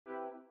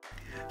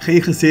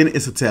Geen gezin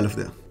is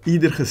hetzelfde.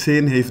 Ieder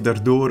gezin heeft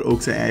daardoor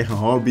ook zijn eigen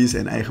hobby's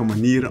en eigen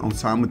manieren om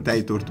samen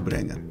tijd door te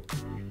brengen.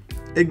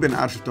 Ik ben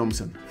Archell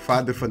Thompson,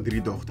 vader van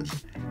 3 dochters.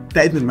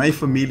 Tijd met mijn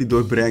familie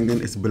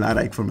doorbrengen is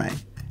belangrijk voor mij.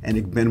 En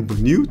ik ben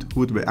benieuwd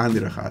hoe het bij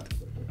anderen gaat.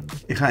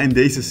 Ik ga in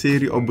deze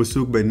serie op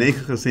bezoek bij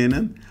 9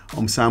 gezinnen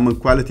om samen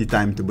quality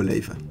time te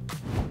beleven.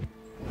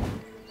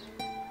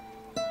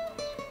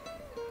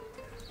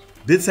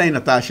 Dit zijn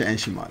Natasha en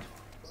Saba.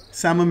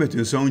 Samen met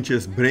hun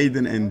zoontjes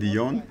Braden en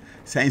Dion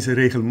zijn ze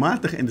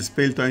regelmatig in de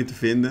speeltuin te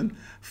vinden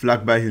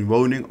vlakbij hun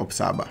woning op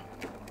Saba.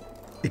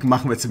 Ik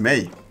mag met ze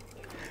mee.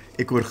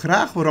 Ik hoor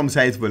graag waarom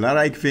zij het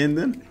belangrijk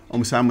vinden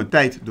om samen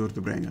tijd door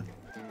te brengen.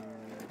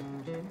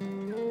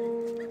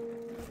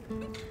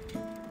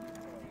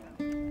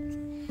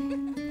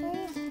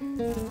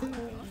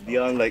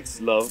 Dion likes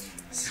love,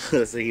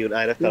 so he would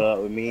either cuddle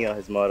up with me or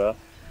his mother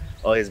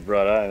or his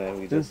brother, and then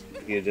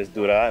he would just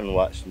do that and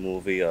watch the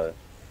movie or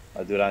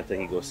do that until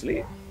he goes to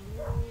sleep.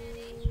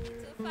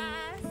 Too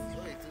fast.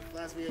 Wait, too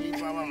fast for you,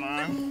 mama,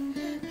 man.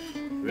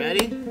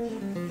 Ready?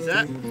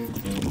 Set?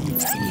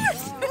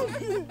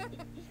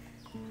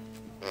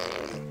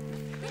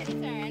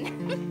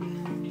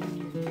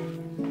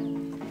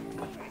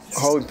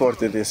 How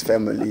important is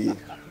family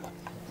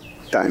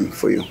time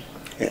for you?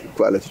 Yeah,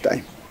 quality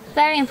time.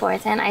 Very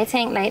important. I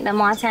think like the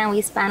more time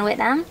we spend with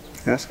them,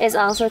 Yes. is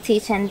also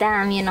teaching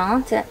them, you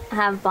know, to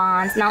have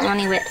bonds, not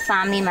only with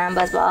family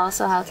members, but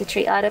also how to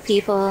treat other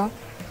people.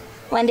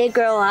 When they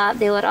grow up,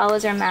 they would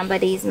always remember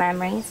these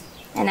memories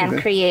and then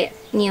create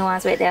new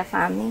ones with their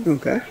family.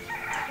 Okay.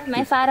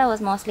 My father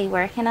was mostly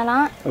working a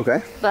lot,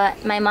 Okay.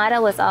 but my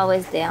mother was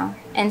always there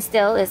and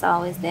still is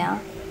always there.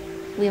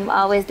 We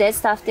always did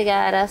stuff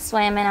together,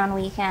 swimming on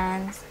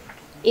weekends.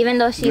 Even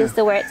though she used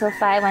to work till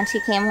 5 when she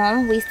came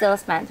home, we still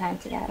spent time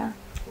together.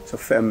 So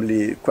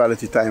family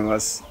quality time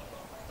was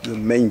the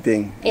main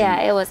thing.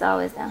 Yeah, it was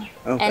always there.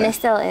 Okay. And it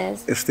still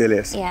is. It still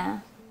is. Yeah.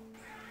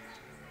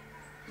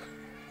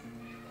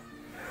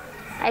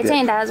 I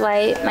think that's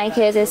why my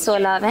kids is so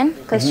loving,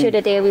 because through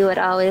the day we would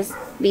always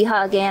be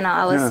hugging or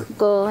always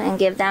go and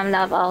give them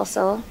love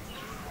also.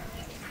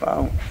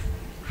 Wow.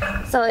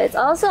 So it's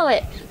also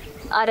with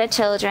other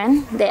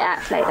children, they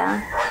act like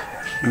that.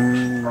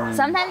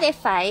 Sometimes they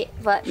fight,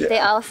 but they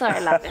also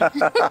are loving.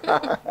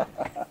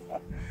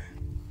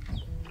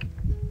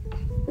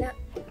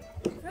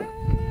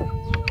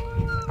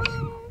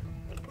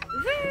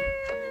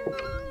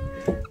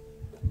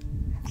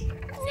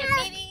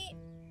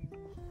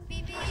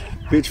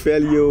 Which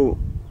value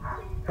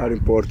are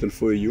important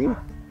for you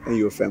and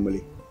your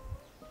family?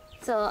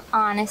 So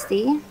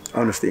honesty,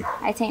 Honesty.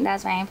 I think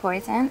that's very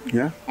important.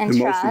 Yeah. And the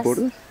trust. most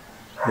important.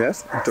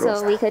 Yes. And trust.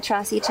 So we could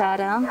trust each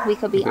other, we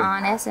could be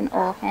honest and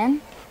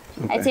open.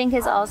 I think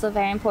it's also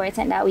very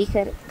important that we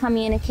could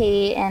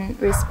communicate and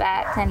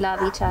respect and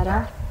love each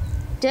other.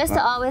 Just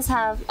to always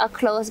have a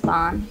close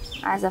bond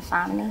as a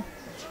family.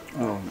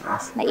 Oh,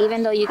 nice. Like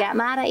even though you get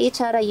mad at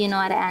each other, you know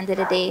at the end of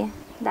the day,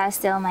 that's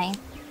still my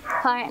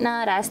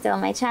partner, that's still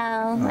my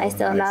child, I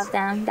still love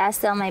them, that's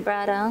still my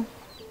brother.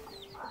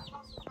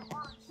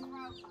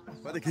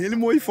 Wat ik heel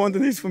mooi vond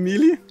in deze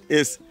familie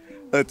is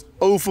het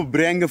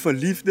overbrengen van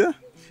liefde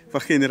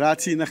van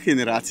generatie naar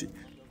generatie.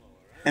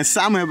 En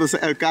samen hebben ze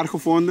elkaar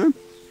gevonden.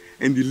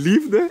 En die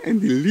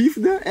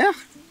liefde,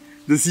 echt,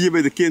 dat zie je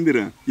bij de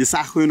kinderen. Je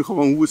zag hun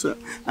gewoon hoe ze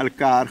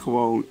elkaar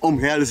gewoon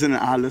omhelzen en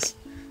alles.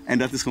 En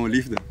dat is gewoon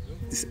liefde.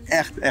 Het is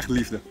echt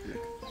liefde.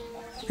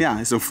 Ja,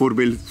 het is een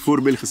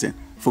voorbeeldgezin.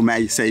 Voor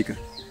mij zeker.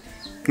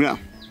 Ja.